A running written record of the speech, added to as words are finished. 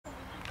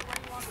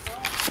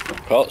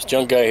Well, it's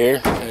Junk Guy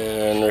here,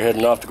 and we're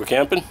heading off to go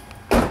camping.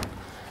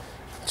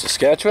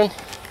 Saskatchewan.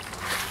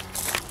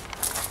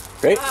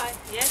 Right?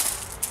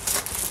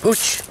 Yes.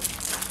 Pooch,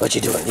 what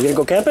you doing? You gonna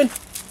go camping?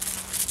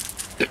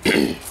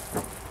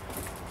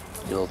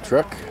 Little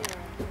truck.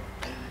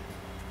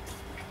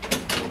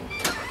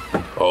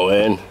 Oh,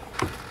 and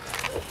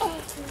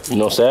you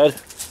know, sad.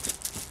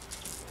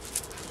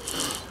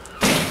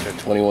 Got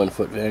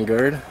 21-foot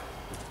Vanguard.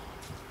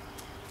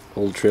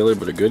 Old trailer,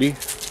 but a goodie.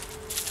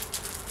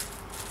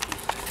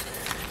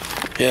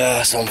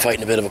 Yeah, so I'm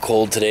fighting a bit of a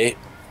cold today.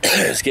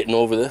 Just getting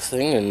over this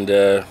thing, and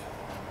then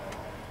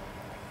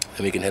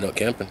we can head out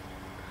camping.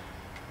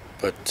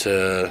 But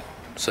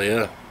so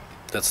yeah,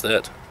 that's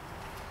that.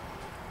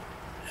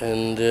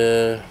 And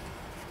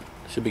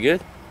should be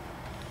good.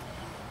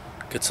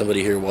 Got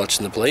somebody here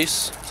watching the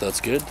place, so that's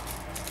good.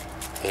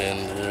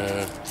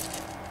 And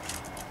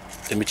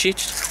then we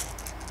cheeched.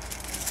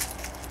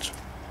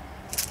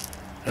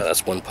 Oh,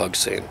 that's one pug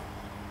saying.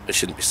 I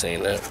shouldn't be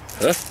saying that,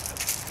 huh?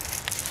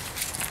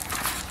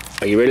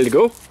 Are you ready to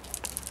go? Are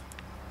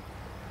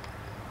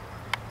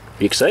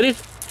you excited?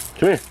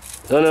 Come here.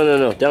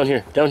 No. Down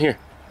here. Down here.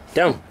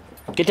 Down.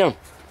 Get down.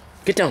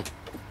 Get down.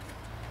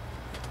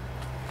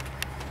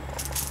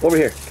 Over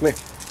here. Come here.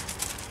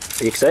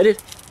 Are you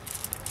excited?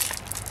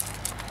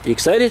 Are you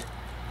excited?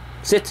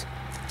 Sit.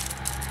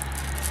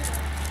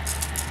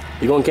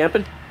 You going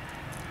camping?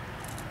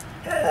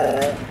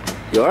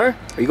 You are?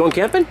 Are you going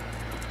camping?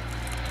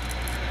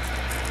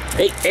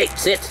 Hey,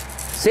 sit.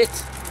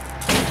 Sit.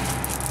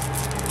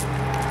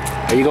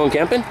 Are you going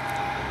camping?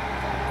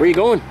 Where are you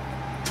going?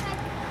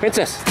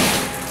 Princess.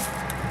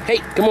 Hey,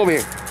 come over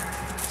here.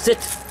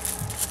 Sit.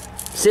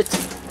 Sit.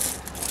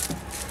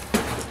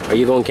 Are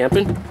you going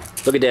camping?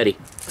 Look at Daddy.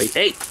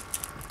 Hey.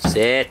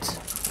 Sit.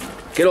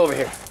 Get over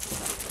here.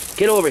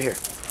 Get over here.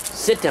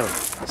 Sit down.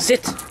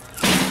 Sit.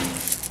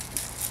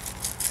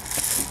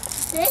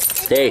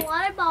 Stay.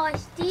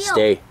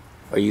 Stay.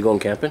 Are you going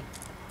camping?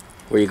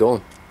 Where are you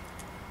going?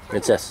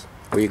 Princess,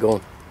 where are you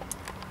going?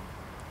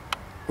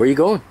 Where are you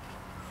going?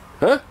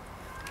 Huh?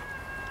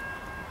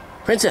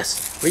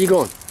 Princess, where are you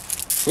going?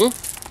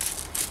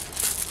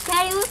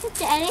 Daddy, look at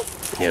Daddy.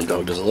 Yeah,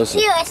 dog doesn't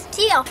listen.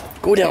 Steal.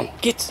 Go down,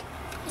 get.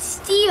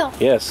 Steal.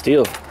 Yeah,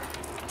 steal.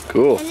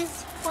 Cool. And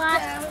it's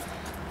flat.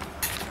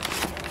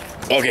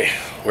 Okay,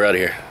 we're out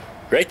of here.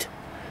 Right?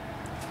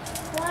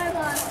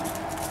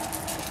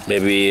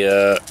 Maybe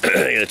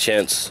get a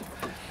chance,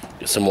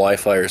 get some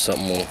Wi-Fi or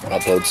something. We'll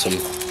upload some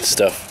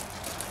stuff.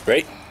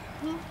 Right?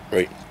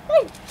 Right.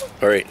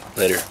 All right.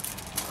 Later.